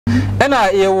And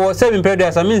I was 7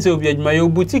 predators. I mean, so be my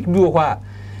boutique do what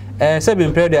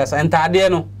 7 predators and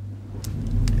Tadiano.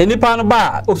 Any pan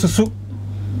bar, Osusu.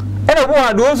 And a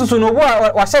boy, those who know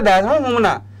what said that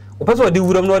home. Person di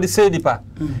wuram no di say dipa.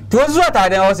 Ti ozu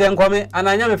atade o se nkome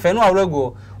ananya me fe no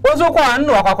awrago. Ozu kwa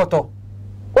nno akwakoto.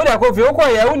 O da Kofi o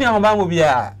kwa ya uni ahoma mo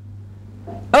bia.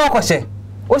 Na akose.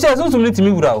 O se sunsun ni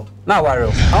timi wura o. Na aware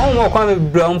o. Awon mo kwa me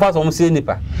bra on fa so mo se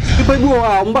nipa. Dipa bi o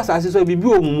a mo basa ase so bibi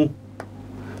o mumu.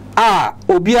 Ah,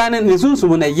 obi ane ne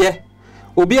sunsun na ye.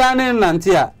 Obi ane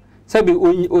nante a se bi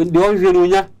de o hwe no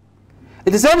nya.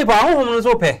 It is nipa ahom no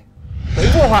so pe.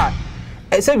 Ibo ha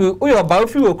say we your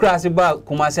baofi wo kra ase ba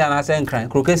kumase anase nkran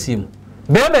krokesim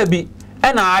bebe bi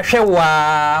e na ahwe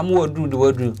wa mo oduru de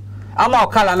waduru ama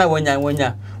okala na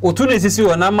wonya otu na sisi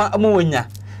wo na mo wonya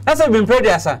na say been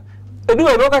pray asa edu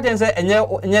we ka ten say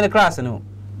enye ne class no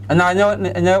na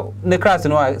enye ne class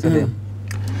no a say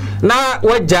na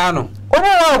wagja no obo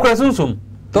wa okra sunsum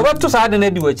to ba to sa de na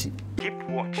di wachi. Keep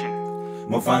watching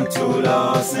mo fan to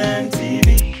Lordson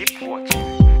TV. Keep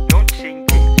watching, don't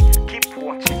change it. Keep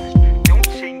watching,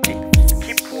 don't change it.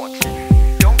 Keep watching,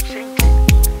 don't change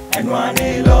it. And one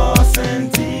Lordson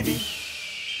TV.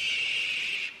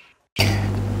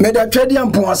 Meda twedi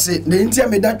amponse de ntia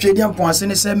meda twedi amponse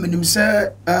ne se menim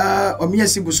se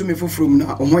omiasi busumi fofrom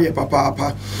na omoye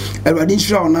papa Awurade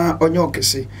nhira ona onye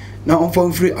okese na onfa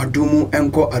mfiri adumu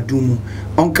enko adumu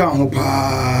onka ho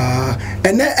pa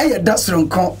ene eye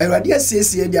dasronko Awurade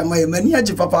asiesie dia maye mani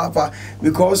age papa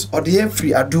because ode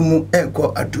free adumu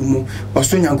enko adumu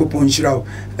oso nyankopon nhira o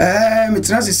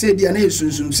metra se dia na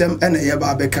yesunsun sem ene ye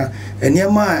ba beka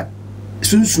eniema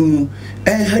sunsun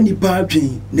hani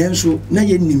paatwen nenso na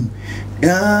yenim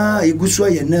eguso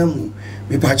ye namu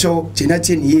me pacho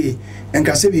chenate niye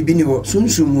enkase bibi ni ho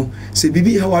sunsun mu se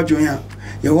bibi ha wadwon a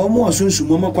ye wo mo sunsun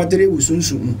mu makwadere wo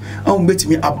sunsun mu am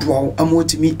betimi aboa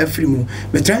amotimi afrimu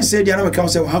me translate dia na me ka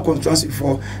se ha constituency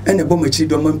for ene bo machi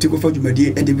do mamti ko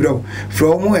fadwumadi ende bro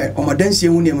from where o madansie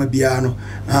hu ne ma bia no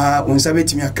wonsa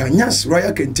betimi aka nyas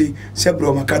royal kente se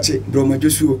bro makache bro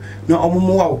majosuo na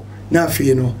omomo wa na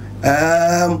afie no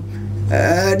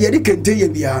dia de kente ye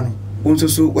bia no wonso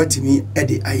so watimi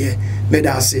ede aye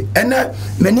medase ena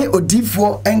many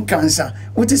ODIFOUR NKANSAH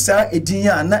what is edin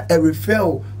ya na a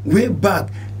refer way back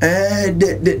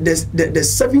the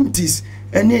 70s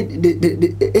and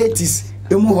the 80s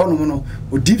emu hono no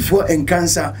ODIFOUR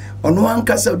NKANSAH ono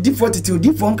ankasa ODIFOUR titi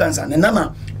ODIFOUR NKANSAH ne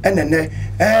nana enene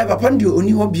papa ndio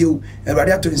oni ho bio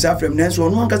Awurade ato nsa frem nenso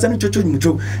ono ankasa ne chocho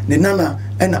nyuto ne nana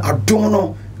ena adon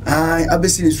no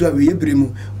abesi ne so awe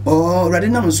yebremu Awurade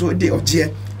nam so de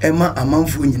oje ema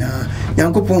amanfo nyina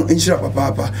yankopon enhira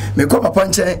papa me ko papa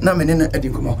nche na me ne na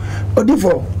edinkomo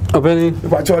ODIFOUR obeni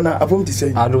pacho na apom ti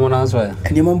sei adumo na so ya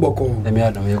eni mo mboko emi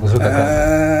adum ye gusu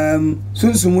kaka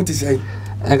sunsumu ti sei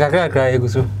kaka ye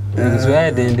gusu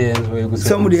ya de so ye gusu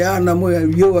some de na mo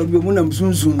yo mu na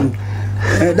sunsumu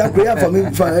da ko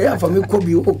ya fa me ko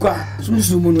bi o kwa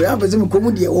sunsumu no ya bezem ko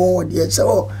mu de o de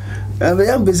so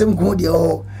ya bezem ko mu de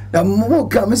o na mo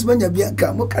ka mesbanya bia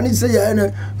ka mo kan se ya na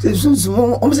se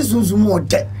sunsumu o se sunsumu o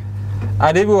de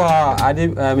adebi wa ade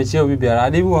mechi obi biara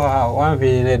adebi wa wan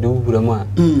hwe ne do buramu a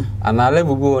anale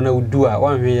bubu na udu a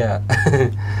wan hwe ya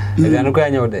e anu kwa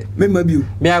nya ode memma biu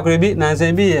me akore bi na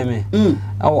nsan bi ye me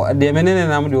de menene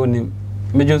na mo de onim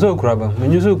mejoso kuraba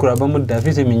menyoso kuraba mo da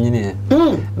fi se menyine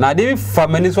na adebi fa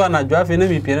mani so na dwa fe na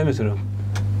mi pie na mesoro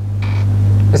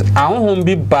ahon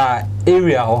bi ba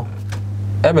area ho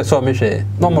ebe so me hwe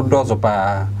no mo dozo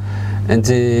pa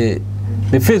enti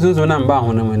me face so na mba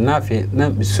ho na mo na fe na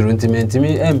misuru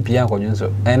ntimi empia akonyo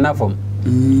so na fom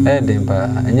dempa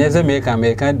enye se me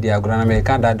kan di agora na me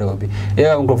kan dada obi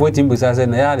nkrofo timbusa se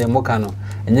na ya le mo kan no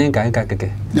enye nka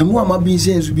keke na mo ama bi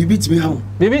sensu bibi timi ha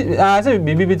bibi se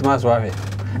bibi bitma so ahwe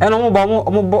eno mo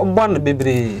ba na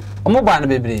bebre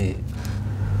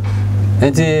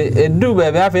enti edu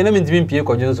be afi na mentimi mpie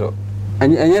konyo so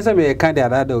enye se me kan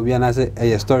dada obi na se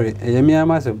eye story eye mi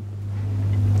amasem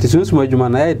tisunsu majuma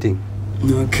na edin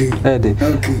okay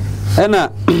ena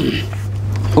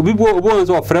obibo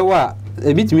so ofrewa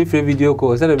ebitimi free video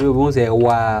call say be obo say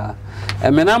wa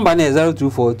my number na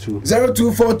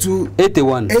 0242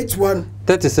 81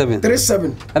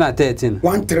 37 ena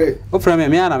 13 ofre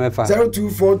me ana mefa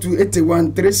 0242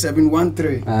 81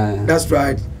 37 that's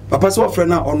right papa so ofre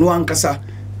na ono ankasa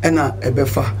ena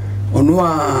ebefa ono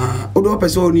a odo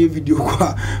pese oni video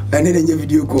kwa ene nye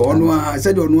video ko ono a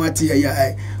said ono ati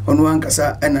ya ono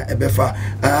ankasa ena ebefa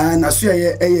na so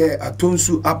ye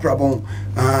atonsu aprabon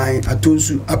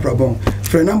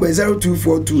phone number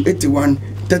 024281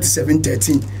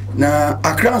 3713 na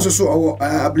akran so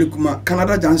ablekuma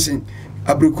Canada Johnson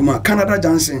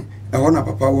ehona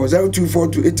papa wo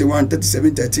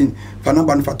 0242813713 fa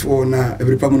number no fato na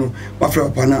ebrepa mu no wa fra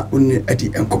papa na onni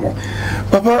adi enkomo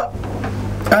papa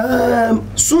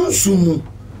sunsumu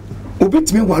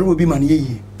obetimi ware obi man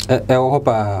yeyi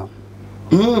hopa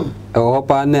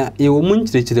hopa na ye wo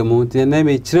munchire mu te na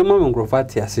me chire mo nkrofa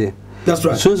te ase that's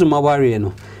right sunsumu ware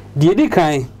no de di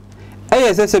kan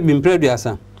ayese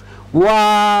bimpreduasa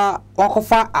wa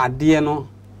wakofa ade no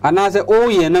anase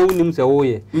oye na unim se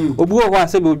oye obi wo ha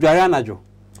se be odware anajo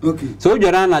okay so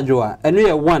odware anajo a eno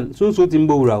ye 1 sunsu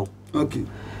timbo wura o okay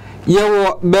ye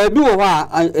wo baabi wo ha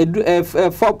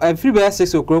free by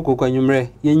 6 o'clock ko anwumre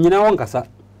ye nyina won kasa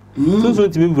sunsu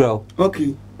timi wura o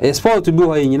okay sport bi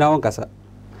wo ye nyina won kasa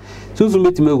sunsu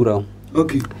metimi wura o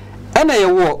okay ena ye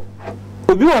wo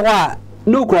obi wo ha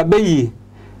no kura bayi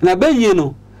na bayi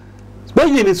no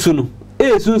bayi ni sunu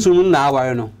sunsu na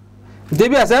aware no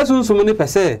debi asa sunsu ni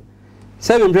pese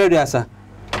 7 preduasa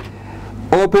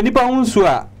o penipa hunsu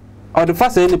a o de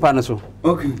fasa nipa no so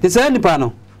okay de say nipa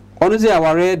no onu se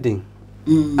aware din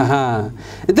aha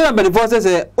ite na benefo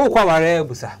se o kwa aware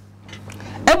abusa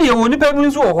e de wo nipa bi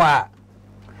nso wo ho a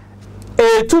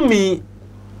etumi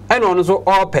ene onu so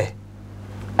ope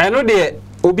eno de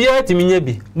obi atimi nya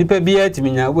bi nipa bi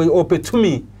atimi nya o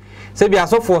petumi se bi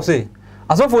asofo se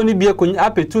asofo ni bi akonya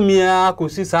apetumi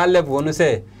akosi sa level no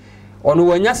se ono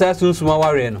wanya sa sunsuma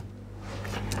ware no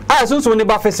a sunsun ni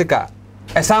ba physical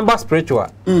esamba spiritual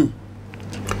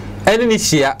eni ni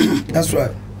hia that's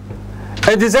right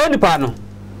e design pa no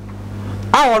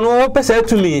a ono pese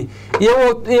tumi ye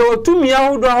wo tumi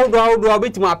ahodo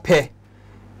betima pe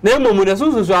na emomu de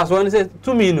sunsun so aso ni se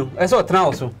tumi no e se otena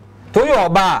oso to ye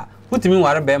oba utimi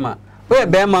ware bema we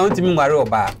bema utimi ware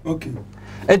oba okay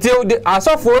eti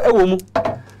asofo ewomu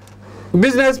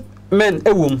business men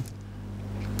ewom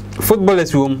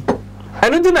footballers wom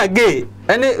anything na gay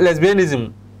any lesbianism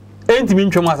entimi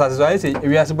ntwom asase so ayese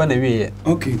ewiase ba na wiye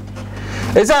okay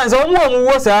esa nso omo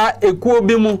wo sa ekuo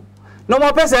bi mu no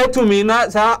mo pesa tumi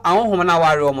na sa ahohom na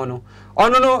ware omo no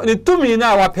ono no ni tumi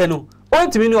na wape no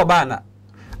ontimi ni oba na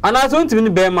ana so ontimi ni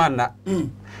be man na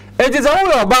eti za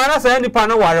wo oba na sa nipa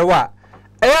no ware wa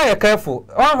eya careful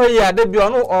one way ya de bi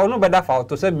ono beda fa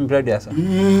auto se bimpreduasa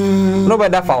no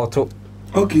beda fa auto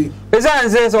okay esa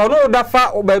nse so ono da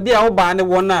fa ba bi a wo ba ne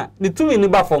wona ni tumi ni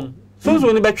ba fom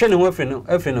sunsu ni betwe ne ho afri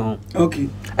ne ho okay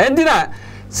endina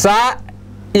sa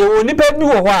ye woni pa bi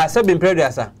wo ho a se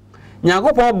bimpreduasa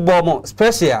nyankopon bo mo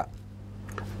special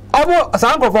obo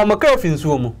sa nkrofo mo ka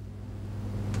finsuo mo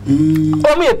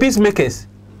omo ye peacemakers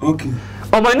okay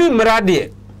omo ni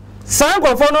mrade sa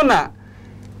nkrofo no na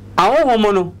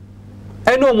ahohomo no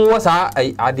eno mu wo sa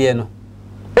ade no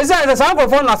esa sa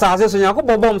nkrofo na sa ase so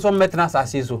nyankopon bom so metena sa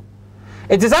ase so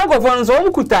eti sa nkrofo no so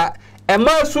omkuta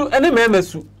emasu ene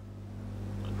memasu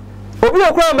obi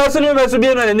okura emasu ne memasu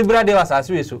bi no ni brade wa sa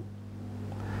ase we so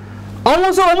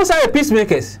omo sa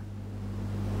peacemakers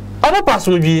omo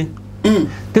pasumdwi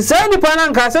ti say ni pa na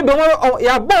nka se be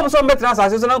ya bom so metena sa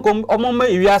ase so na kom omo ma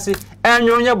iwiase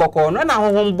enwonye boko no na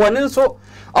ahohom bone nso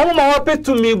omo ma wo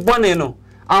petumi bone no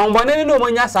ahobane ni omo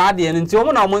nya sa ade nti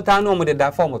omo na omo ta no omo de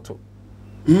da form to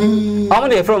omo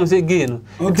de from say gay no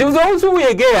nti so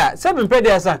we gay a 7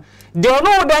 preduasa de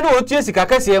ono da no otu esika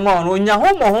kase ma ono nya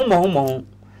homo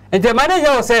nti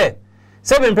manager o say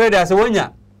 7 preduasa wonya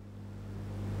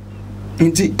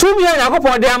nti tumi ya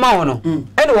yakopon de ama ono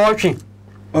ene wo twe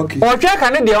okay o twe ka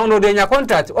ne de ono de nya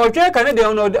contract o twe ka ne de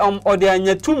ono o de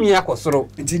anya tumi akosoro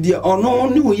nti de ono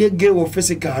ni wo ye gay wo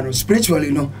physical no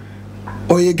spiritually no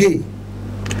o ye gay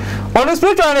on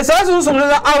spiritual and sunsun no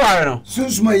aware no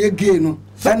sunsun ye gay no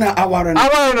na aware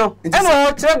no ene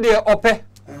o tire de ope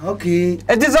okay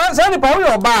it is say pa we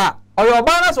oba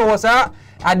na so wo sa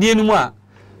ade enu mu a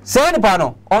say pa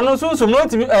no ono sunsun no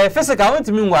timi physical won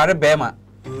timi ngware be ma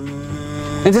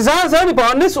it is say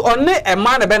pa onne e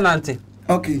ma na benante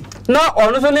okay na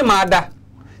ono so ni maada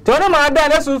to na maada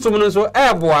na sunsun no so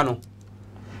e boa no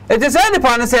it is any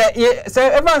pan say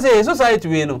everyone say society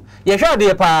we no ye hwa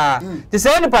de pa ti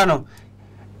say any pan no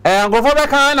ngofo be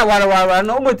kan na ware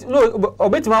no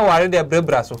obetima ware de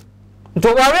brebra so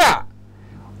nto ware a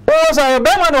o say be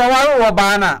ma no ware wo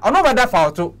ba na ono be da fa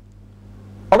oto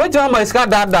obetima ma iska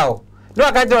da o do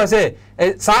aka je say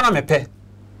sa na mepe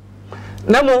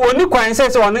na mo oni kwan say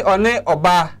one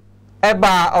oba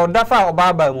eba odafa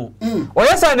oba ba mu o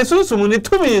yesa ni sunsumu ni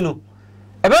tumi no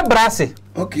ebe brase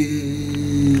okay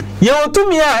ye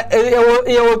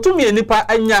otumi nipa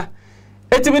anya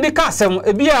etimi di kasem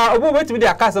ebi a obo betimi di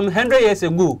akasem 100 years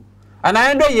ago and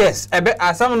 100 years ebe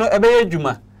asam no ebe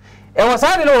adwuma e wo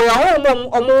sa de no ya ho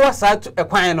omo wasa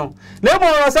ekwan no na ebo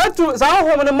wasa tu sa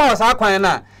ho mo ne ma wasa kwan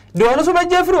na de ono so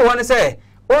beje firi wo ne se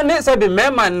oni se be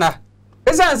mema na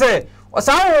esan say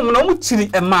osan no mu chiri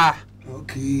ema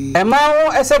okay ema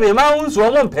ho esebe ema ho nso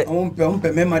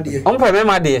ompe mema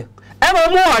de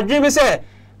ema mo adwe bi say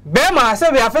bema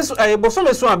say be afeso boso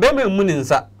meso a bema mu ni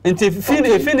nsa nti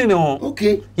efini ne ho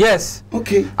okay yes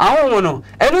okay ahụ no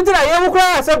enu tira ye mu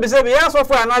kra sebe ya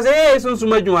sofo ana say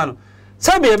sunsun adwuma no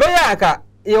sebe be ya aka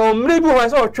ye mre bi ho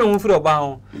say otwe ho firi oba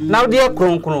ho na de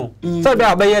kronkron sebe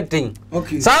abaye den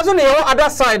okay sanso ne yo other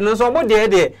side no so mo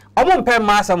de omo mpe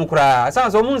ma asam kra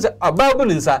sanso mo aba bu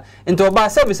ni nsa nti oba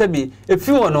sebe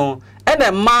efi wo no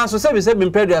ene ma so sebe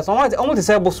mpredua so omo te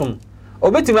say bosom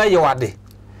obetima ye wade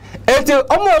eti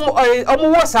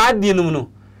omo wo sa adi no no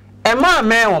e ma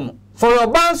me omo for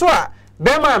oba so a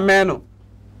be ma me no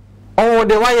o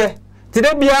de waye ti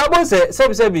de bia bo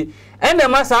sebe ene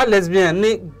ma sa lesbian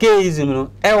ni gayism no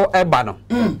e ba no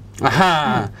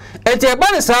aha eti e ba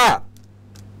ni sa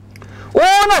wo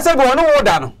na sebe wono wo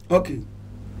da no okay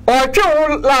o twe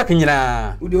wo lak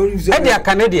nyina e dia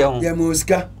kanade ho ya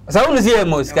moska sa wo zi ya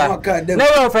moska na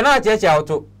yo fe na cheche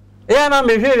auto e na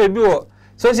me hwe bi wo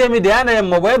social media na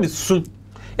mo boy bi su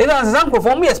e na zanko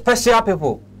for me special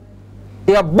people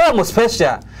ya bomb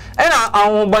special e na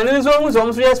awon bani so mu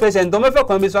so special ndo me fe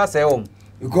kon bi so ase wo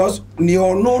because ni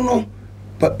ono no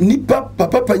nipa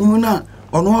papa panyimu na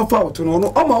ono afa auto no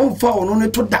ono oma on fa ono ne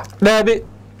to da bi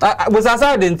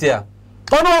busasa dentia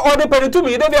ono ode peritu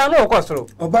mi de bia no okosoro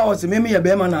oba o se meme ya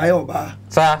be ma na aye oba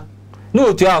sa no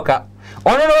otu aka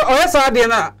ono oye sa de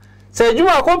na se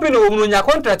juma company o mu nya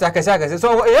contract akese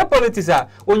so e politics a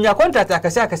o nya contract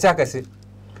akese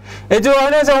ejo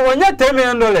ono se o nya $10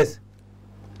 million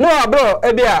no abro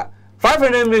e bia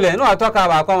 500 million no atoka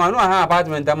ba akoma no ha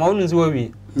apartment ama onu nzi wo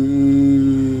wi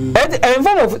in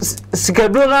form of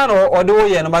schedule na or the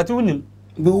way no but unim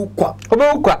be ukwa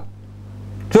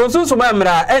to so ma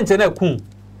mra ente na kun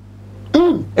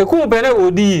ekun be na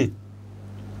odi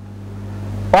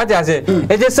what you say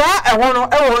e je sa e ho no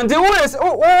e ho nti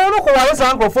wo no ko wale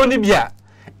san ko ni bia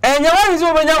enye wa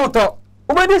hizo obenya hoto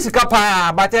obedi sika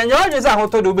pa but enye wa je sa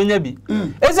hoto de obenya bi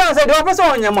e san say de wa pese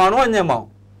onyema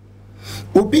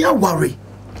obi a worry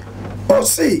o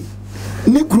say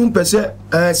ni krum pese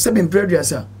 7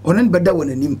 previous onen beda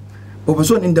wonanim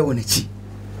obeso ni nda wonachi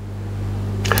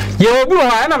ye obi ho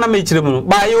ana na me kire mu no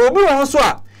ba ye obi ho so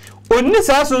a onni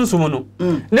sa sunsum no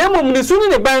na emom ni sunu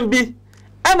ne ban bi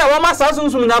ana wa ma sa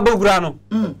sunsum na bawura no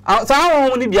sa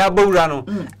ho ni bia bawura no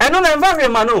eno na mfa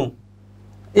ma no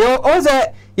ye o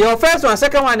say your first one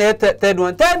second one third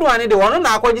one de wono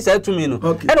na akwaji sa tumi no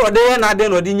ene ode ye na de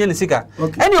no de nye ni sika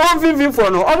ene on fin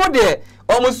for no omo de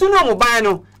omo sunu omo ban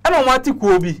no ene omo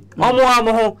atiku obi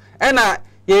omo ho ena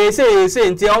ye say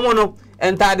nti omo no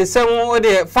enta de se wo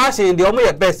de fashion de omo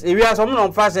ye best e wi aso omo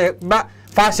no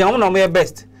fashion omo no ye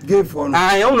best give for no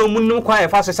omo no munum kwa ye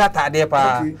fashion satade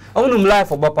pa omo no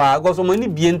life obo pa go so mo ni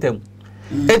bie ntem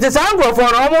ete sangro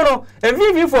for no omo no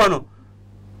en for no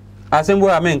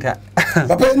asembo amenka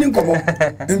papa ni nkomo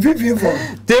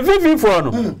en for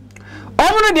no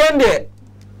omo no de ende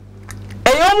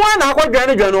eyomo na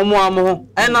akwadwane omo amo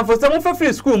na for se mo fa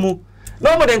free school mu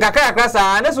no mo de nkaka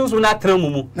krasa na sunsun na tram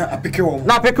mu na apeke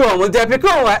wo de apeke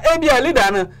wo e bia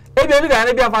leader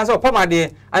na bia fa se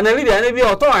opomade ana leader na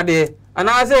bia oton ade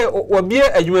ana se obie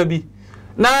adwuma bi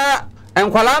na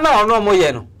enkwala na ono mo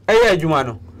ye no eye adwuma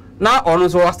no na ono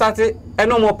so start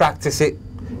eno mo practice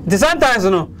the sometimes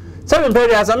no seven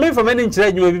periods I mean for many nchira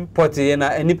adwuma bi poti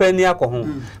na enipa ni akoho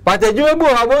but adwuma bi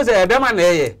ho bo se e be ma na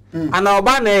eye ana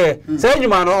oba na eye se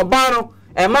adwuma no oba no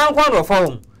e man kwa no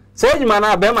form se adwuma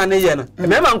na be ma na eye no e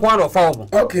be man kwa no form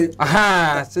okay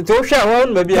aha se to hwe ho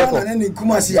no bi eko na ni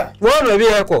kumasia wo no bi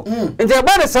eko nti e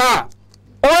ba de sa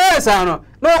o sa no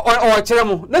o kire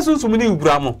mu na sunsum ni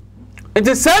ubura mu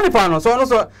nti se nipa no so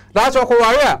da so ko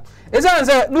ware a esan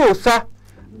se no sa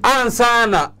ansa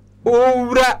na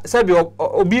owura sabi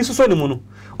obi suso ni mu no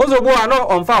ozo bo ano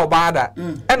onfa obada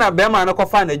e na be ma na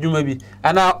kofa na adwuma bi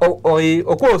ana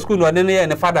okọ school no ne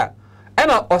ne fada e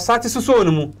na osati suso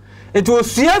ni mu enti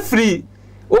osua free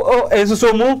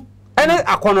ensuso mu ene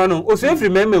akono no osua free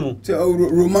meme mu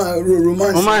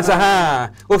romance ha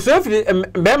osua free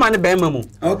be ma ne be ma mu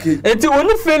okay enti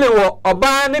oni feel wo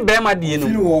oba ne be ma die no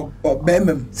feel wo be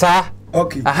mem sa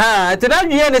okay aha enti na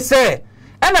dwie ne se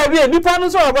ena bi nipa no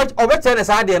so obete ne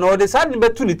sa de no de sa de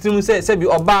betu ni tirim se bi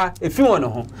oba efi won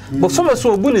ho bo so me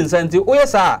so obu ni nsanti oye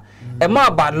sa e ma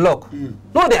bad luck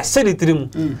no de se ni tirim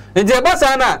nje ba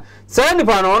sa na sa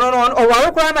nipa no o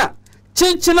ware kwa na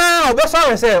chinchina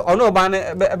obeso se ono oba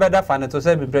ne be da fa ne to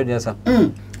se bi bread sa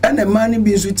ena man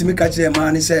bi so timi ka kire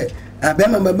man se be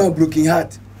ma broken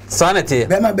heart sanity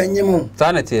be ma benyim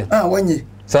sanity wonye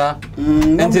Sa.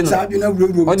 Enti no.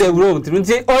 O de wuro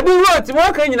nti o de wuro ti mo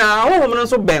kan nyina ho no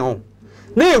so ben ho.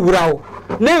 Na ewura ho.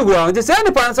 Na ewura nti se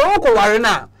ni pan so wo ko ware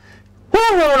na. Ho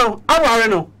no aware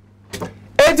no.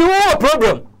 Enti wo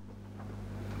problem.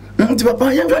 Nti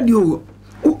papa yan hwade o.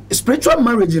 Spiritual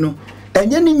marriage no.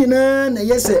 Enye ni nyina na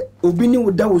yese obi ni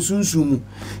woda wo sunsun.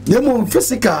 Na mo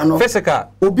physical no. Physical.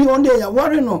 Obi on dey ya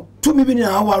ware no. To me bi ni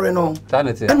aware no.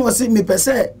 Sanity. And was me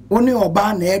pese oni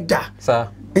oba na eda. Sa.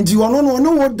 Nti wono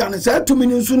no wo da na say to me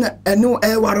nsu na eno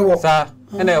e ware wo. Sa.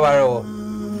 Ena e ware wo.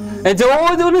 Enti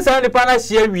wo do ni sa ni pa na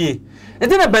hia wie.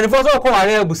 Enti na benefo so ko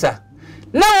ware abusa.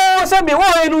 Na wo se bi wo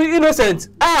innocent.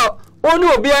 Oni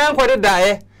obi an kwade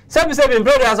dae. Seven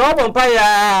brothers all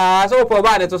vampire so for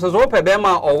bad to so pe be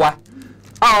ma owa.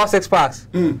 6 pass.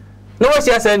 No what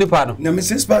you say any pano. Na me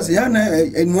 6 pass ya na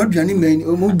enu aduane man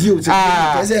o mo guilt.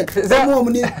 Say mo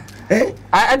ni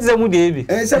I say mu dey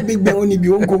bi. Say big ben oni bi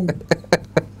onko.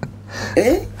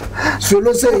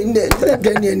 Solo say in the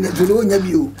Kenyan to lo nya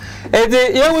bi o.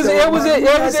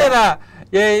 You say na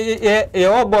ye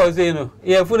what boy say no.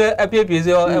 Ye fu na apiepie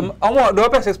say omo do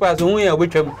pe 6 pass hu ya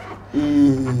obetwam.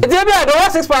 Ede bia do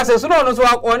 6 passes no so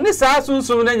oni saa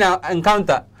sunsun na nya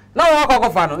encounter na wo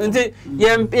akọkọfa no nti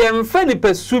yem fa ni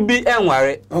pesu bi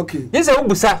enware. Okay. Yese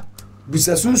ubusa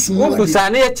sunsun ubusa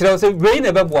na ye kire se wei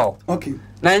na beboa o. Okay.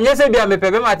 Na nyese bia me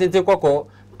pebe ma tente kokọ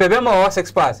pebe ma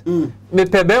 6 pass me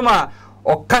pebe ma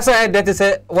o kasa e det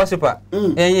se worshiper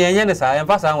enye ne saa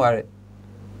emfa saa nware.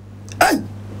 Ai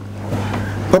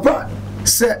papa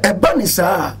se eba ni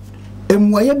saa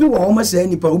emuaye bi wo ma se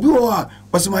nipa obi wo a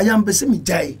wasema ya mpese mi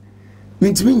jai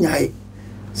mintimi nyai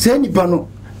se nipa no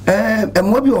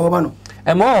emua bi wo ba no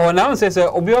emua ho na on se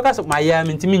obi wo ka so maya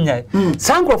mintimi nyai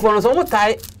sankrofo no so mo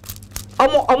tai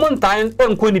omo ntai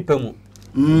enko nipa mu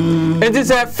enti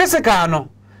se physical no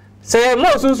se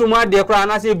mo sunsun mu ade kra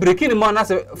na se breaking mo na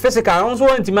se physical on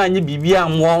so ntimi anyi bibia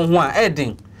mo ho a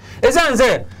edin esan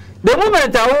se the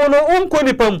moment a wo no onko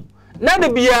nipa mu na de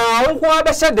bia onko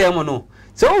abehye dem no.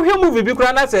 So we movie bi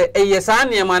kura na say eyesa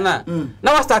niema na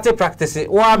na wa start practice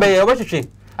wo abaye obetwetwe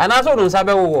ana so no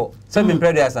sabe wo seven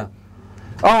prayers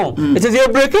it is a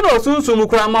breaking or sunsun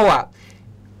kura ma wa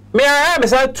me I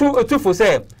say two for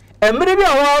say emre bi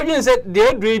a wo yin say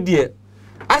de die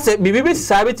ase bibi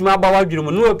sabe ti ma ba wa dwuru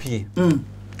mu no apie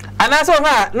ana so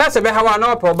na se be hawa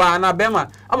na opo ba na be ma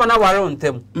ama na ware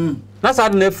ontem na sa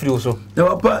na free so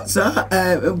na papa sa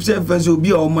say fazo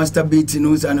bi o masturbate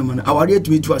no sa na man aware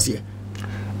atumi tu ase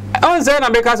on say na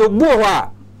because ogbu ho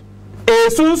a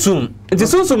sunsun nti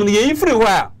sunsun ni ye free ho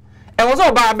a e wo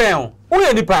so ba ben o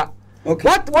ye nipa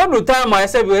what do time I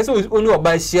say we say oni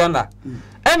oba hia na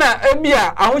e na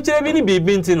ebia ahokere bi ni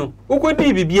bibi nti no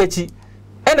ukodi bibi achi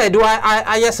e na do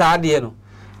aye sa ade no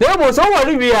na mo so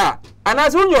wari wi a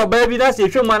ana so nyo oba bi na se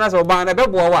hwemu ana so oba na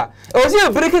bebo wa e o se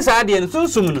break sa ade no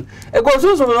sunsun no e go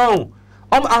sunsun no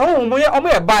ahon mo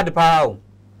ye bad pa o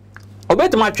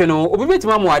obetuma twe no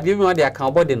obetuma mo ade bi ade aka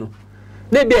obode no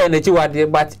na bia na chi wade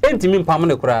but entimi mpam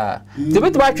ne kura te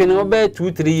betuma twe no be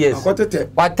 2-3 years akotete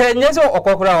watenye so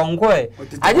okokura onko e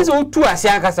aje so tu ase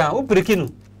ankasa o piriki no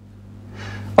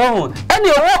eni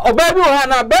owo oba bi wo ha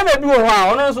na be ma bi wo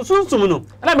ha ono so sunsum no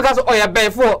na me ka so oya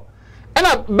befo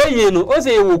na beye no o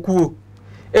se ewokuo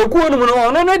ekuo no no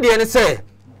ono no de ne se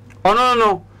ono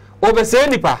no obese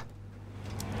nipa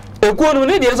ekuo no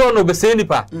ne de so ono obese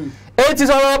nipa eti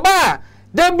so ba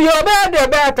de bi oba de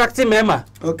be attract mema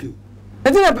okay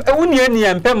eti wuni ani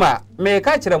empema me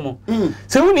ka kire mo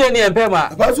se wuni ani empema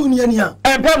ba so wuni ani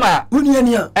empema wuni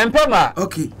ani empema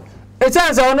okay eti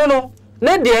ansa ono no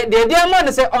ne de ma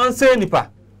ne se on se nipa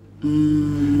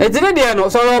eti ne de no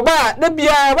so ba de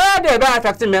bia ba de be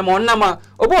attract mema onama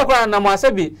obo okra na mo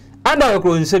asabi anda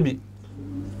okro nsebi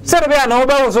se be na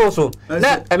oba wo so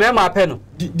na emema ape no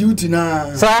duty na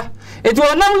sa eti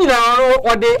onam nyina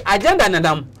o de agenda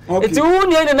nadam eti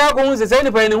wuni ani na ko hu se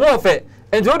nipa ni ho ofe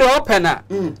enti o de open na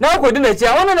ko di na chi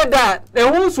a wona ne da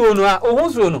ehunsuo no a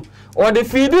ohunsuo no o de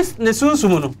feed ne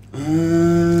sunsum no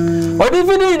o de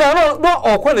feed na no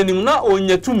okọ na nim na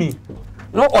onyatumi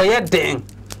no oye den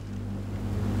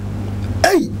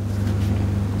hey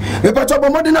e pa tobo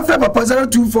mo de na fe papa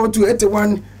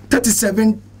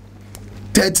 0242813713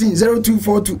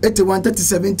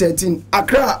 0242813713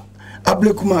 Accra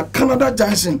Ablekuma Canada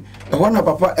Junction e wana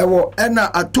papa ewo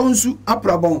ena atonsu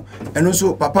aprabon eno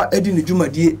so papa edi ne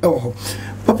dwumadie ewo ho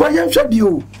papa yanhwade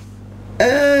o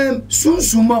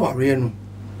sunsuma ware no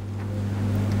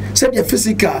se de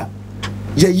physical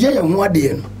ye ho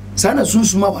ade no sana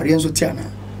sunsuma ware so tiana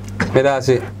beda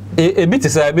se e bit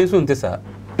sa be so ntesa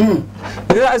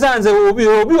asa nze obi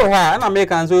o ha na me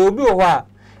kan so obi o ha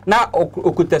na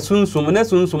okuta sunsum na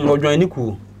sunsum no dwan ni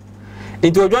ku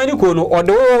Into join ko no or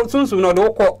the sunsum no do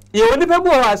ko. Ye oni pe bo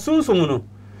ha sunsum no.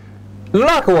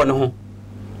 Lock one ho.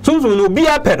 Sunsum no bi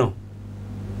ape no.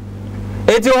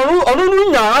 Enti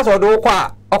onu nya aso do ko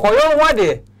a okoyo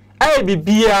wade. Ai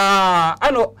bibia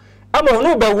ano amo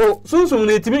no be wo sunsum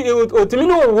no otimi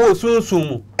no wo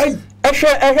sunsum.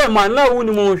 Ehwe man na wo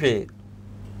ni mo hwe.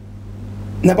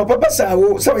 Na papa pesa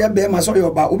wo so ya be ma so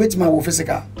yo ba obetima wo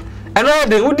physical. Eno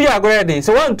de udi agore de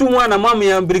so wan tu mu na mam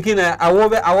ya brikina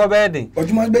awobe de.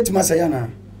 Ojuma betima sa ya na.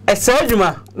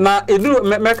 Esajuma na eduru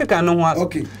mekeka no ho aso.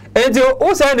 Okay. Enti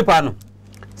o sa nipa no.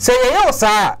 Se ye yo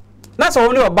sa na so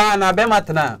wo ni oba na be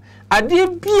matena. Ade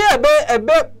bia ebe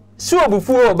si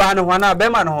obofour oba no ho na be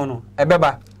ma no ho no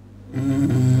ebeba.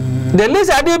 The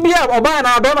least ade bia oba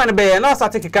na be ma no be na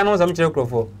start keka no sam kire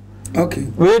krofo. Okay.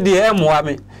 We di emoa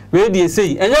me. We di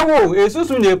sei. Enye wo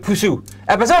esusu na epushu.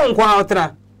 Epese wo nkwa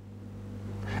otena.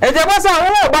 Eje basa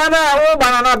wo ba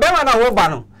na be ma na wo ba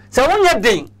no. Se wo nye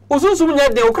den, osusu nye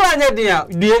den, okra nye den a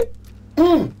die.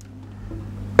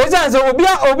 Eza se obi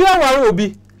a ware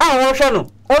obi. A wo hwe no.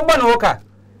 Oba na woka.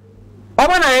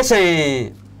 Oba na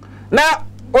yese. Na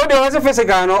o de won se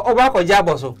physical no oba ko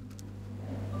jaboso.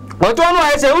 Oto no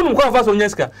ayese unum ko afa so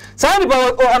nyeska. Sa ni ba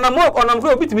onam ko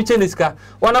obi timi cheniska.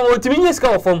 Onam otimi nyeska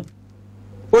ofom.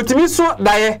 Otimi so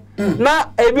daye. Na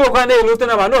ebi okwa na eloto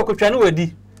na ba na okotwa ne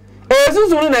wadi.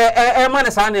 Esusu na ma ne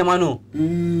sa na ma no.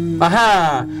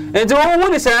 Aha. Enti wo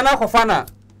ni se na kofa na.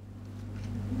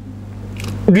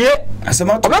 Die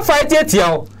Asema to. Oba fight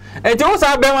etia o. Enti wo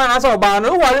sa be ma na so ba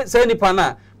no wo se nipa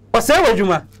na. O se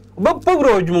wadwuma. Oba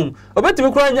pogro wadwumum. Oba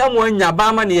timi kura nya mo nya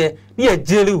ba ma ne ye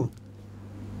jeliu.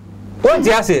 What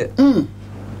do you say?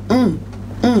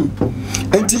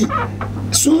 Enti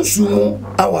sunsumu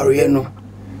aware no.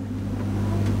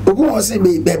 Obu won say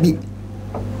baby.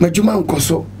 Majuma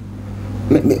nkoso.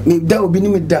 Me da obi ni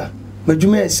me da.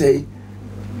 Majuma esei.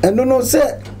 Eno no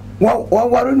say wa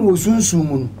ware no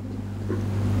sunsumu no.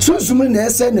 Sunsumu na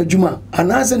ese na juma.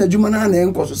 Anase na juma na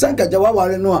nkoso. Sanka ja wa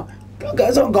ware no a.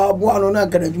 Ka so ga bo ano na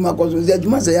kana juma koso. Se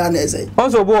juma se ya na esei.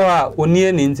 Onso bo ha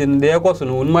oni ni ntin de ekoso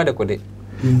no onuma de kode.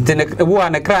 Tene wo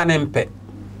na kra ne mpe.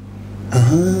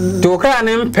 To kra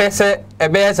ne mpe se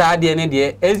ebe sa ade ne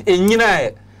de enyina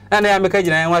e na ya meka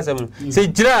gina yan wasam se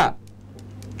gina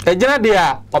e gina de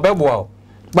a obeboa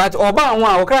but oba ho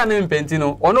a kra ne mpe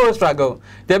ntino ono struggle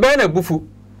de be na bufu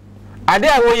ade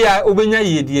a wo ya obenya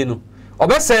yedie no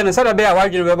obese ne sada be a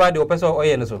wadwene be ba de opeso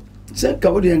oye ne so se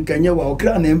ka wo de nkanya wa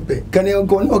kra ne mpe kan e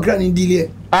ko no kra ne dilie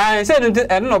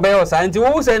se no be o sa nti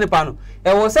wo se ne pa no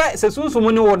e wo se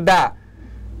sunsumu ni wo da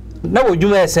na wo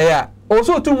dwuma ese ya o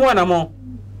so tu mu na mo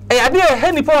e ade e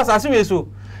he ni pa asase we so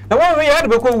na wo we ya de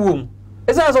be ko wom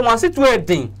esa so mo asetu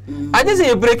edin aje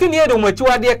se e break ni e de mo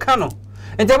atiwa de ka no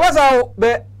ente ba sa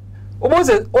be o bo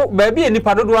se o ba bi ni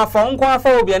pa dodo afa nko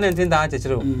afa obi na ntin da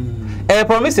chechire o e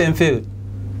promise and fail.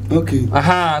 Okay.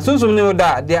 Aha sunsum ni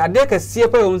da de ade ka sie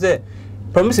pa o se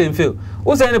promise and fail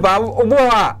o se ni pa o bo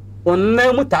ha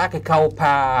onna mu ta ka o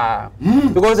pa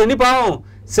because ni pa o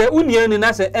se unia ni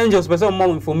na se angels person more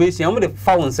information am de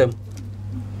found them.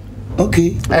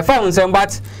 Okay. I found them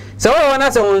but se wo na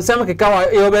se won sem keka wa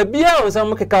e ba bia won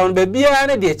sem keka won ba bia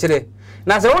na de kire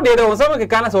na se wo de won sem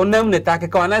keka na se onam ne ta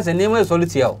keka na se nemu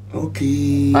solitial.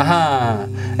 Okay. Aha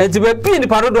enti ba bi ni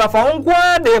parodo afa won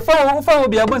kwa de fa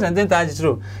bia bon senten ta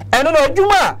kire eno no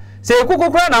adwuma se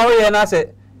kokokora na wo ye na se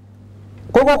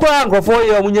kokokora nkrofo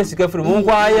ye omunye sika firi won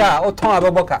kwa ya oton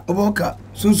abeboka oboka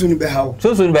sunsun ni be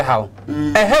hawo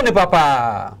ehe ni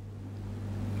papa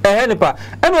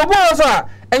eno obo so a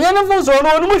enye no fun so no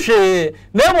onu hwe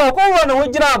na mo ko wo na wo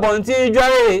gira abonti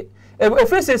dware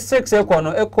efese 6 ekọ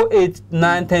no ekọ 8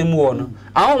 9 10 mu no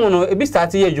ahụ no ebi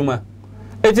start ye adwuma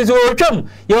etiti otwam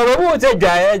ye obo te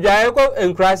dwae ko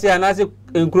enkrasi anase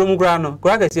enkrom kra no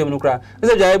kra ka siem no kra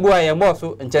se dwae bu aye mo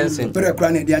so nchense pere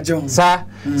kra na dia je sa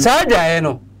dwae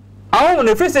no ahụ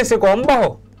no efese 6 ko mba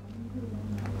ho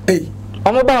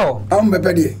omo ba ho am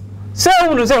bepe die se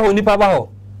unu se ho nipa ba ho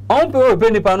on pe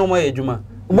nipa no mo ye adwuma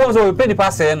bo so pe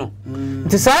nipa se no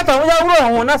nti sa ta wo ya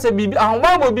wuro ho na se bibi ahụ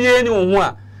ba bo bi eni ho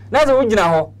a na se wo gina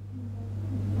ho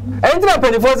entra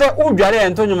penifo se wo dware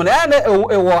entonwum na na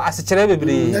ewo asechire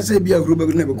bebre na se bia huru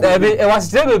bebre na be ko ewo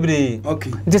asechire bebre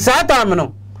okay nti sa ta me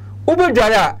no wo be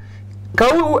dware a ka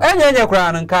wo enyenye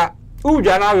kra no nka wo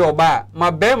dware na yo ba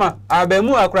ma bema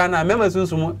abamu akra na mema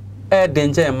sunsumu de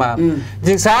nche ma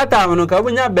nti sa ta me no ka wo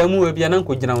nya abamu we bia na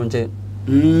nko gina wo nche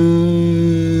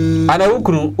ana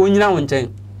ukuru onyina wo nche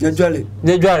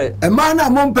ne dware e ma na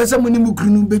mo mpese mo ni mukuru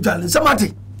no be dwale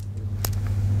samati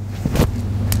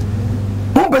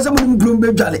pesa mo ngulum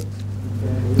be dwale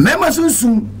mema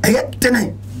sunsum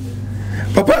eyetene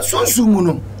papa sunsum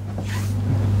no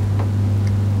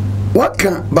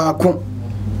waka baako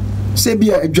se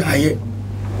bia adwaye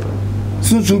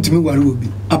sunsun timi ware obi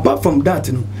apart from that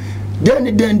no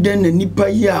then nipa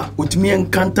ya otimi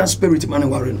encanta spirit man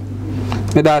ware no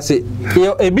me da say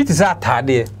e bit is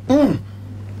atade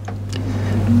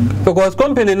because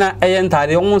company na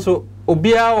entade won so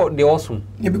obia o de osum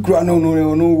e bi kura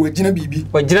no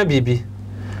wagina bibi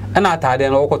ana atade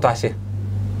na wokoto ahye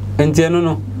enti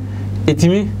no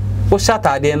etimi o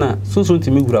shatade na sunsun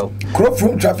timi gura o crop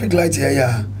from traffic light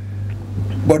ya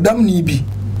bodam ni bi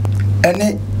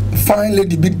ene fine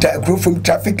lady big tie crop from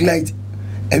traffic light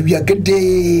we are good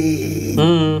day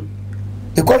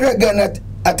e ko again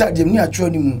atade ni atro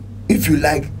ni mu if you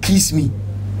like kiss me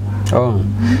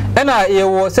ena ye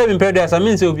wo 7 periods I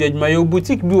mean say obi adwuma yo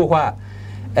boutique bi wo ho a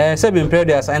 7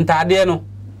 periods entade no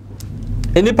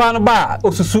enipa no ba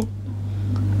osusu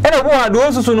ena bo ado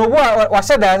osusu no bo wa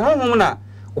sheda honhom na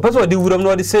opeso odi wuram no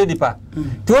odi say dipa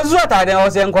ti osusu atade o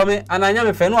se nkome ananya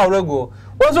me fe no awrago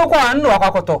osusu ko an no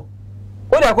akwakoto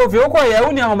odi akofi o ko ya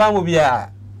uni ahoma mo bia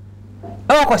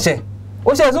na wakose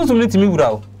o se sunsun ni timi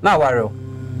wura o na aware o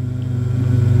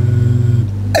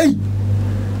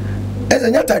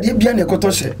eza nyatade bia ne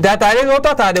kotoshe datare no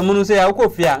totade munu se ya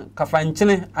Kofi an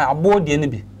kafanchine abo de ne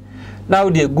bi na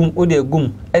odi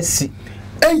egum asi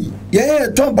ye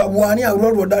to babuani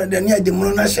awro da ne ade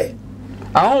munu na hye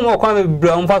ahun mo kwa me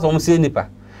bibra on fa so mo se nipa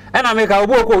ena me ka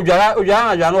obo ko odwara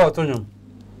na dwa na otonwum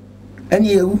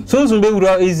eni ewu sunsun be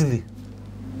wura easily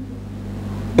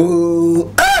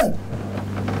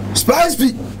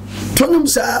spice tonum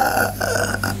sa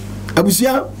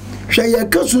abusia hwe ye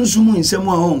ka sunsun nsem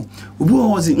a hon obi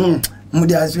ho se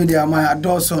mudi aswe de ama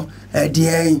adoso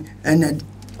de en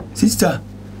sister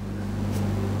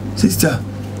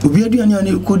obi aduane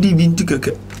ani kodi bi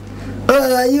ntikeke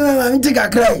you ma ntika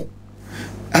cry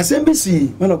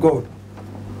asembisi man of God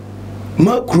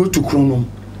ma kro to kronom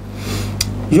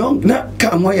young na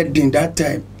ka mo ye din that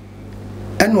time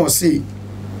and no say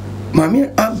mami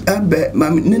abe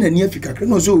mami nena ni afika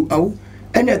no so awu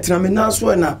ene trame na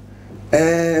so na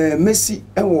Messi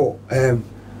ewo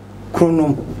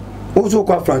kronom ozo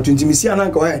kwa frantu ntimisi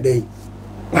ananka wa dey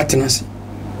watenasi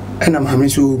ena mami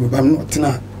so bam no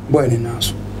tena boy ni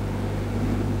naso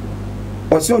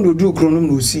osi on do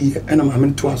kronom no si ena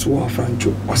mami to aso wa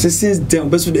frantu osi since then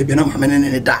beso de bi na mami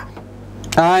ne da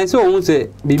so won se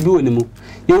bibi onimu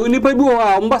ye onipa bi wo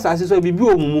a mbasa ase so bibi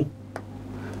omumu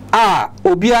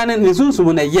obi ane ne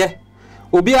sunsun na ye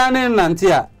obi ane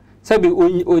nante a sabi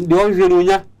de ohwe no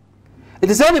nya it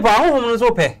is any pa honhom no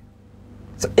so pe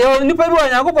e nipa bi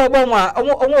wanya go bo ma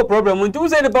omo problem nti u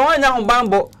say nipa wanya ho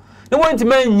bambo ne wonti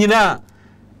man nyina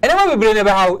ene ma bebre ne be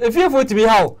hawo efiefo timi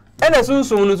hawo ene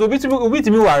sunsun no so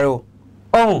obitimi ware o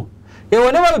e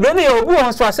wona ma bebre ne ye obu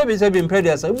ho so asebi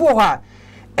impedias obu ho a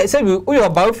sabi u yo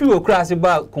ba ofi okura ase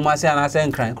ba kumase ana ase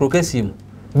nkran krokasim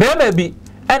be ma bi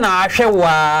ena ahwe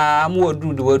wa mo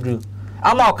oduru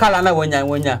ama okala na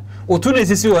wonya otu ne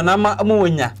sisi wona ma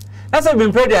wonya na sabi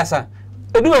impedias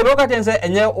edu we boka tense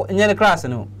enye ne class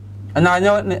no na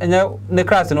enye ne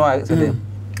class no a sede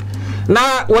na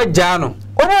waja no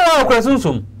obo wa okura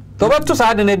sunsum to ba to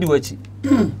sa de na di wachi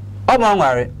o ma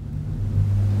nware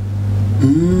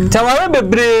taware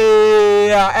bebre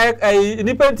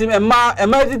nipa ntimi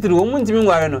ema titiri wo ntimi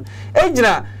nware no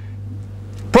ejina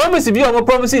promise bi o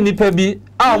promise nipa bi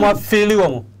a o fail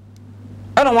wo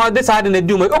ana mo de sa de na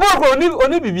di mo obo okura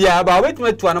oni bibia ba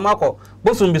wetuma tu anama ko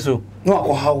bosum bi so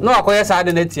no akoye sa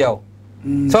de na tia o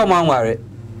so mo nware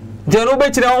je no be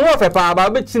kire won wo fe pa ba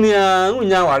be kini a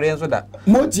unya ware enso da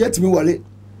mo tie timi wale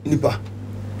nipa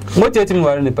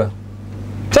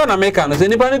so na make no se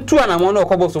nipa ne tu anamo na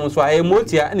okobo so so a mo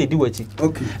tia na di wachi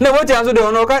okay na mo tia so de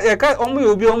ono ka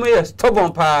omo obi omo ye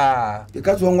stubborn pa e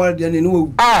ka so nware de ne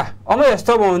no omo ye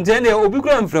stubborn de ne obi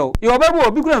kura mfre o yo babu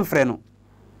obi kura mfre no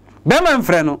be ma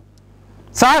mfre no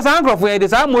sa nkrofo ye de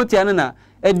sa mo tia na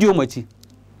edi o machi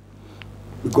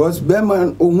because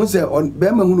Beman ohun se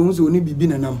Beman hunu se oni bibi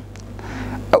nanam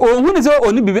ohun se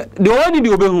oni bibi de oni de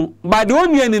obehu ba de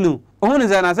oni ani no ohun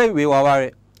se na se we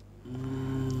waware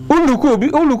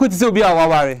uluku ti se obi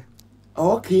awaware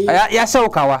okay ya se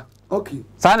okawa okay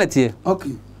sa na tie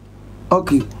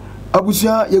okay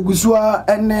abusia yegusua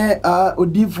ene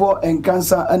ODIFOUR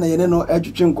NKANSAH ene yene no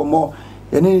atwetwe nkomo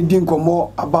yene di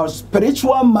nkomo about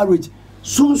spiritual marriage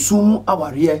sunsun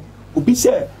aware obi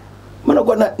se mana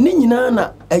gona ni nyina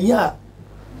na eya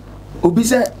obi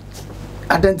se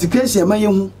identification ma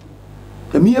yehu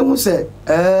emi yehu se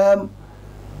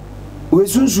we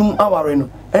sunsun aware no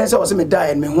se o se me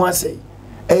die me ho ase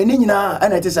ni nyina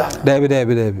ana te sa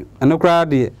David anokra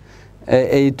de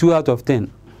 2 out of 10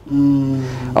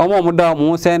 omo mo da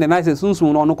mo say na say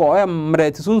sunsun no ko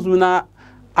emre ti sunsun na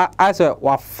ase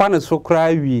wa fa ne so kra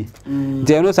wi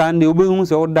je no sa ne obehu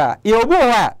se oda ye obo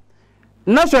ha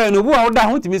na so no obo oda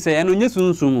ho timi se no nye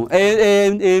sunsun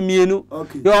mienu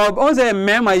yo on say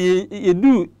mema ye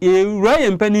du ye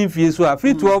ryan mpani fie so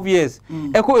free 12 years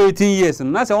eko 18 years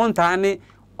na se on ta ne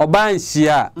oba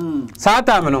nhia sa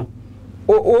ta me no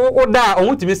oda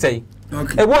ho timi se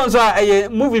ebo on so a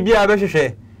movie bia be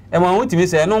hwehwe e ma ho timi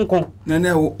se no nko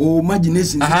na o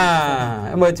imagination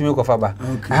e ma timi ko fa ba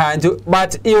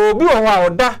but e obi o ho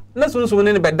oda na sunsun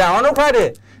ne be da ono kwa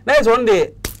de na is one day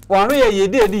wanu ye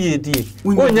yedi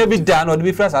onya bi da na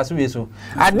obi fresh aso we so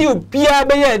ade obia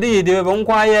be ye yedi be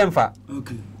nko aye mfa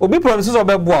obi promise so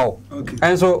be boa o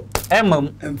and so emam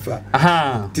emfa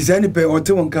ti say ni pe o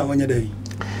te won kan onya dai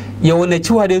ye wona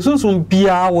chiwade sunsun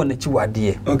bia wona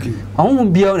chiwade ahun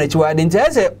bia wona chiwade nti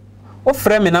ese o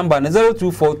frame me number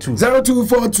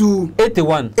 0242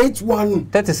 81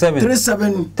 37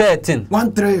 13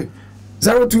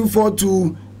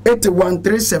 0242 81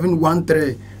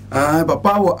 3713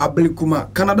 papa wo ablikuma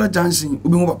Canada Johnson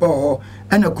obi mo papa ho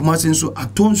ena kuma senso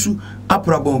atonsu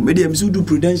aprabon me dem do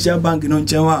Prudential Bank no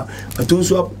nchewa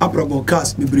atonsu aprabon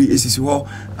cast mebri esisi ho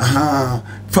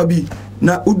fabi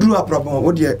na uduru aprabon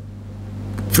wo de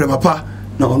frɛ papa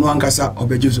na ono ankasa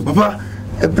obejeso papa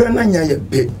ebre na nya ye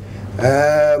be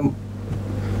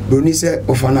broni se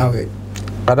ofanawe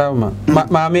adama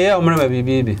ma me e omre ma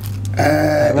bibi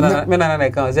mena na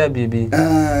kan se bibi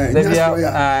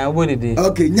bia oboni di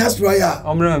okay nyasroya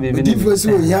omre ma bibi different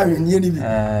so ya ni bi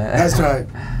that's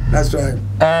right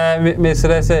me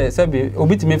se bi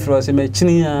obitimi fro se me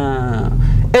chini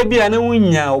ebia na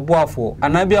wunya oboafo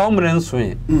anabia omre nso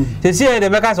se sie de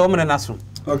beka se omre naso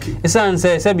okay isan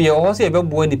se bi o se be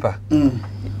bo nipa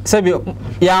se bi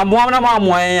ya mo na ma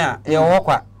mo ya wo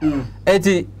kwa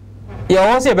eti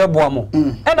ya wo se be bo mo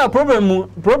e na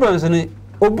problems ni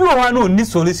obi o wa na oni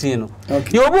solution no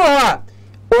ya obi o wa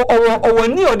o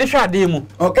woni o de hwade mu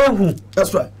ehu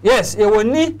that's right yes e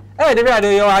woni de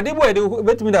hwade yo ade bo de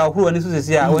betimi da huru oni so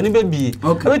sesi a woni be bi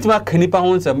betimi akanipa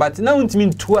ho nsem but na untimi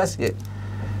ntu ase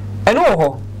ene wo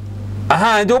ho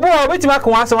de obi o betimi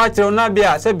akon asem a kire na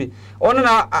bia se bi ono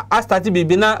na a start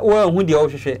bibi na wo hu de o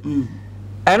hwehwe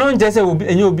eno nje se obi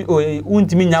enye obi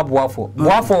untimi nya boafo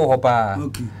ho pa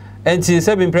enti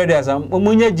se bi predators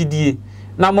munye gidie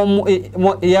na mo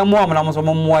ya mo amna mo so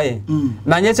mo moye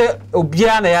na nye se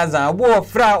obia na ya zan obo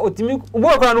ofra otimi obo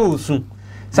okra na osu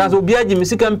sanso obia gi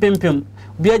misika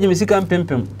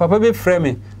mpempem papa be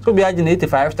frame so obia gi na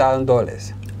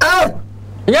 $85,000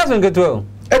 nya so ngeto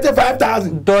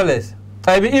 $85,000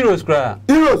 I be euros kra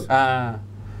euros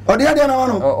o de na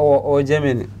wono o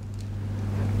Germany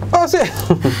o se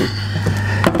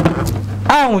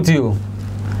aunti o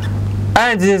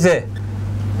anti se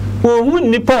o hu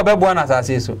nipa be bo na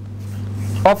asase so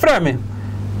o frame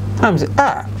am say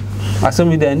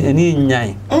asomi de ani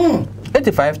nyan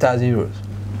 €85,000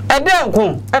 ede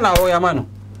nko na o yama no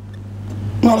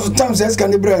no so time says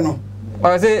can the brain no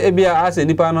o say ebia ase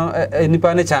nipa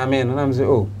ne chame no am say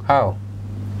oh how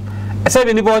ese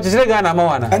bi nipa o chere ga na ma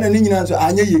wana ana ni nyina so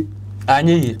anyeye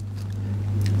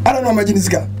I don't know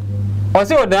majinisika o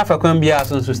say o da fa kwan bia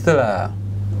so still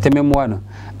tememo no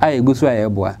aye gusu aye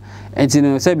boa enti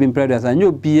no se bi predators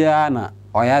anyo bia na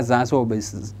oya zan so be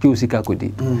sika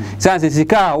kodi sanse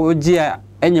sika o gia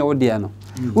enye wo dia no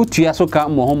utua so ka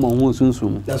mo ho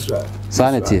sunsun that's right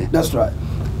sanity that's right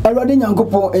already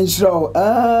nyankopon enshiraw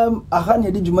aha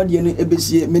ne di dwumade no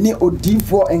ebesie me ne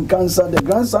ODIFOUR NKANSAH the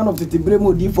grandson of the Tibremo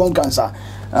ODIFOUR NKANSAH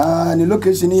the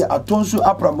location here atonsu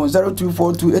aprabon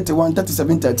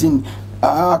 0242813713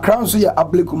 crown so ya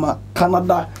ablikuma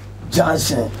Canada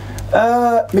Johnson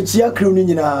mechia crew ni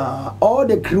nyina all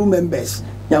the crew members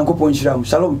nyankopon enshiraw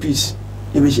shalom peace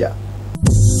ebeshia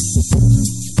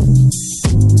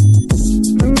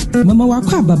Mama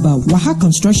Wakwa Baba Waha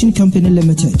Construction Company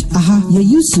Limited. You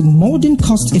use modern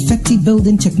cost-effective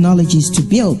building technologies to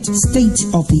build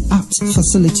state-of-the-art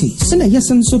facilities. And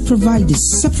yes, also provide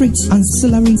separate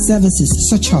ancillary services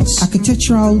such as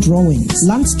architectural drawings,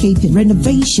 landscaping,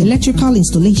 renovation, electrical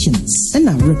installations,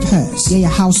 and repairs.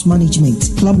 House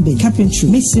management, plumbing, carpentry,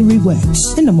 masonry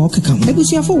works, and more come.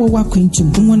 Ebusia for Wawa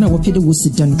Quintum, Mwana Wapida was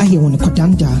done. I hear on a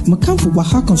Kodanda, Macam for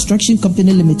Waha Construction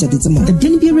Company Limited. It's a month. The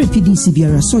Denbiara PDC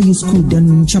Biara so Toyo School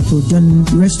done, chapel done,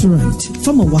 restaurant.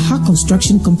 From a Waha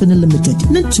Construction Company Limited.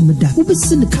 Nantumada,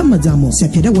 Ubesin Kamadamo,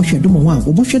 Sepeda Washadumo,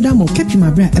 Oboshadamo,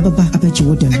 Kapimabra, Ebaba, Apache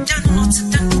Wodan.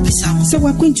 So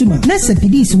we're going to Manasseh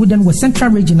PD's Wooden was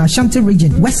Central Region, Ashanti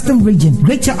Region, Western Region,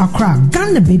 Greater Accra,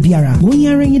 Ghana Babyara. When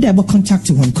you're in the contact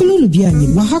one, Kululu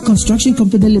Biani, Waha Construction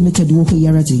Company Limited, Woko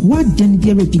Yarati. What then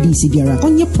be a PDC Biara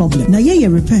on your problem? Now, yeah,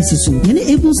 repairs is so. Any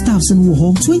able staffs in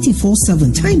Woho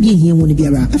 24/7. Time being here, when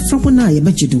Biara, a Fraponai, I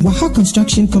bet you do. Waha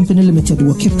Construction Company Limited,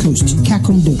 Cape Coast,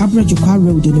 Kakum do, Abrajukwa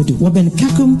Road, do, Waben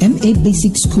Kakum MA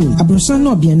Basic School,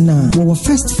 Abrosano Biana, our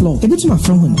first floor, a bit my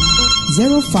from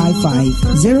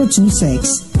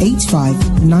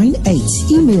 055-026-8598.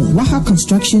 Email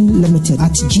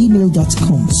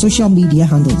wahaconstructionlimited@gmail.com. Social media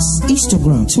handles: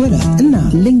 Instagram, Twitter, and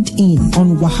LinkedIn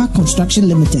on Waha Construction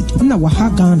Limited, and Waha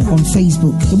Ghana on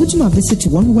Facebook. Visit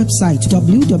one website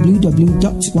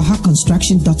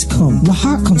www.wahaconstruction.com.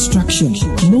 Waha Construction,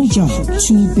 no job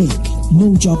too big,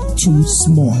 no job too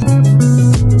small.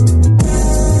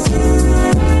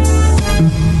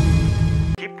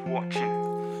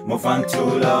 Move on to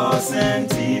Lordson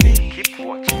TV. Keep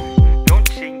watching, don't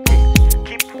change it.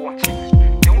 Keep watching,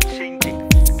 don't change it.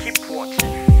 Keep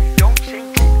watching, don't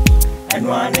change it. And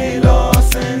one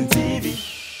Lordson TV.